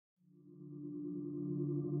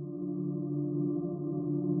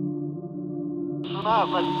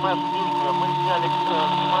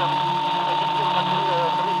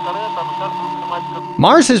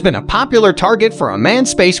Mars has been a popular target for a manned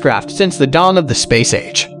spacecraft since the dawn of the space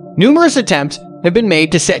age. Numerous attempts have been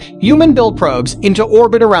made to set human-built probes into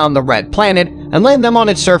orbit around the red planet and land them on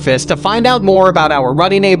its surface to find out more about our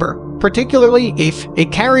ruddy neighbor, particularly if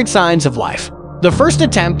it carried signs of life. The first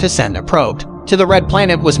attempt to send a probe to the red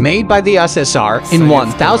planet was made by the USSR in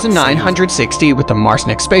 1960 with the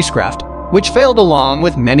Martian spacecraft, which failed along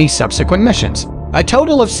with many subsequent missions. A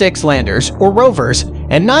total of 6 landers, or rovers,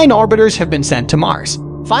 and 9 orbiters have been sent to Mars.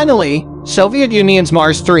 Finally, Soviet Union's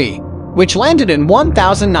Mars 3, which landed in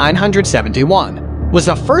 1971, was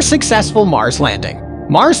the first successful Mars landing.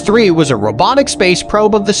 Mars 3 was a robotic space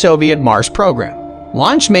probe of the Soviet Mars program,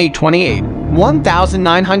 launched May 28,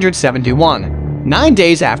 1971, 9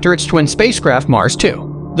 days after its twin spacecraft Mars 2.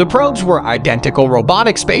 The probes were identical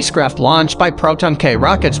robotic spacecraft launched by Proton K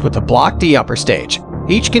rockets with a Block D upper stage,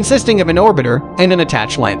 each consisting of an orbiter and an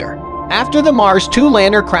attached lander. After the Mars 2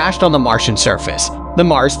 lander crashed on the Martian surface, the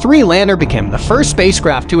Mars 3 lander became the first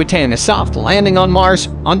spacecraft to attain a soft landing on Mars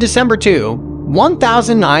on December 2,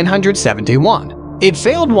 1971. It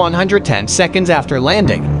failed 110 seconds after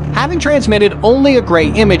landing, having transmitted only a gray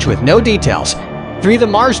image with no details. The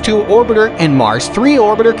Mars 2 orbiter and Mars 3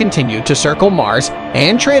 orbiter continued to circle Mars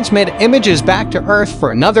and transmit images back to Earth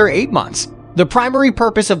for another 8 months. The primary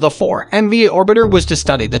purpose of the 4MV orbiter was to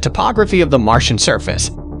study the topography of the Martian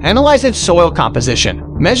surface, analyze its soil composition,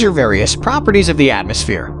 measure various properties of the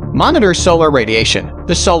atmosphere, monitor solar radiation,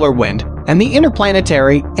 the solar wind, and the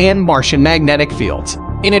interplanetary and Martian magnetic fields.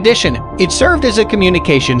 In addition, it served as a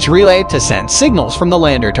communications relay to send signals from the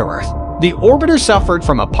lander to Earth. The orbiter suffered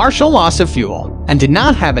from a partial loss of fuel and did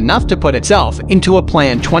not have enough to put itself into a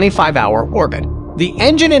planned 25-hour orbit. The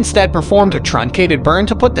engine instead performed a truncated burn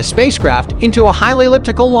to put the spacecraft into a highly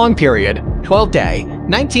elliptical long period, 12-day,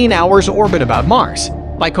 19 hours orbit about Mars.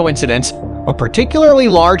 By coincidence, a particularly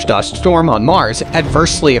large dust storm on Mars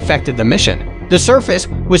adversely affected the mission. The surface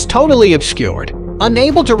was totally obscured.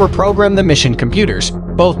 Unable to reprogram the mission computers,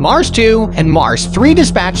 both Mars 2 and Mars 3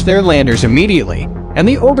 dispatched their landers immediately, and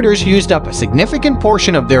the orbiters used up a significant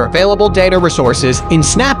portion of their available data resources in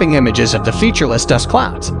snapping images of the featureless dust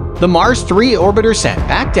clouds. The Mars 3 orbiter sent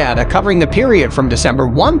back data covering the period from December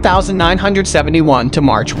 1971 to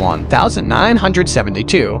March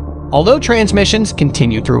 1972, although transmissions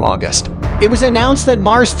continued through August. It was announced that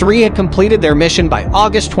Mars 3 had completed their mission by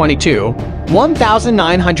August 22,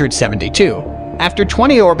 1972. After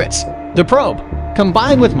 20 orbits, the probe,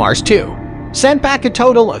 combined with Mars 2, sent back a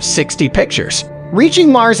total of 60 pictures.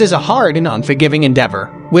 Reaching Mars is a hard and unforgiving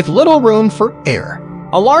endeavor, with little room for error.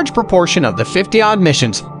 A large proportion of the 50-odd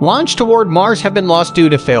missions launched toward Mars have been lost due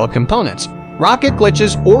to failed components, rocket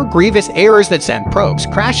glitches, or grievous errors that sent probes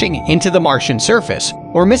crashing into the Martian surface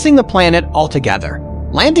or missing the planet altogether.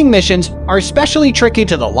 Landing missions are especially tricky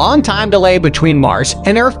to the long time delay between Mars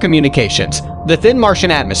and Earth communications, the thin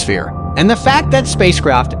Martian atmosphere, and the fact that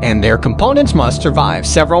spacecraft and their components must survive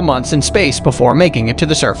several months in space before making it to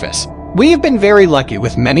the surface. We have been very lucky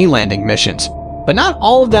with many landing missions, but not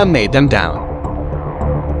all of them made them down.